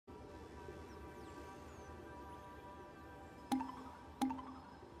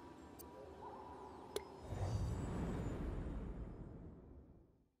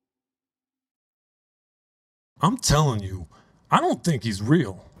I'm telling you, I don't think he's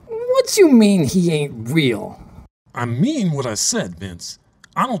real. What you mean he ain't real? I mean what I said, Vince.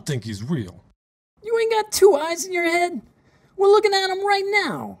 I don't think he's real. You ain't got two eyes in your head? We're looking at him right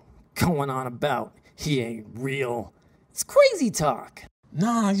now. Going on about he ain't real. It's crazy talk.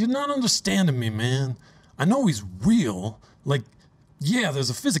 Nah, you're not understanding me, man. I know he's real. Like, yeah, there's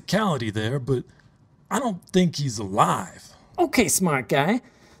a physicality there, but I don't think he's alive. Okay, smart guy.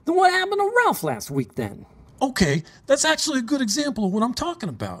 Then what happened to Ralph last week then? Okay, that's actually a good example of what I'm talking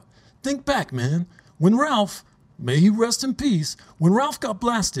about. Think back, man. When Ralph, may he rest in peace, when Ralph got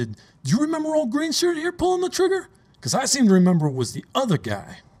blasted, do you remember old green shirt here pulling the trigger? Because I seem to remember it was the other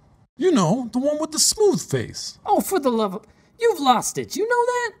guy. You know, the one with the smooth face. Oh, for the love of... You've lost it. You know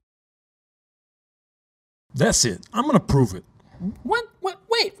that? That's it. I'm going to prove it. What?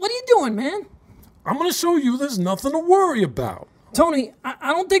 Wait, what are you doing, man? I'm going to show you there's nothing to worry about. Tony,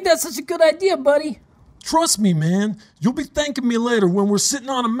 I don't think that's such a good idea, buddy. Trust me, man. You'll be thanking me later when we're sitting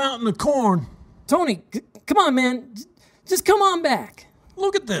on a mountain of corn. Tony, come on, man. Just come on back.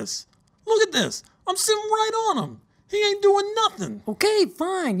 Look at this. Look at this. I'm sitting right on him. He ain't doing nothing. Okay,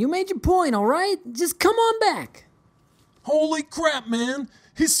 fine. You made your point, all right? Just come on back. Holy crap, man.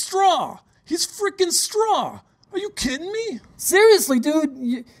 He's straw. He's freaking straw. Are you kidding me? Seriously,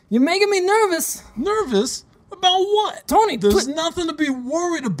 dude. You're making me nervous. Nervous? About what? Tony, there's nothing to be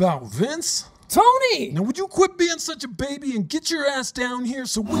worried about, Vince. Tony! Now, would you quit being such a baby and get your ass down here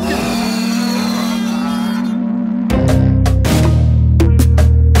so we can...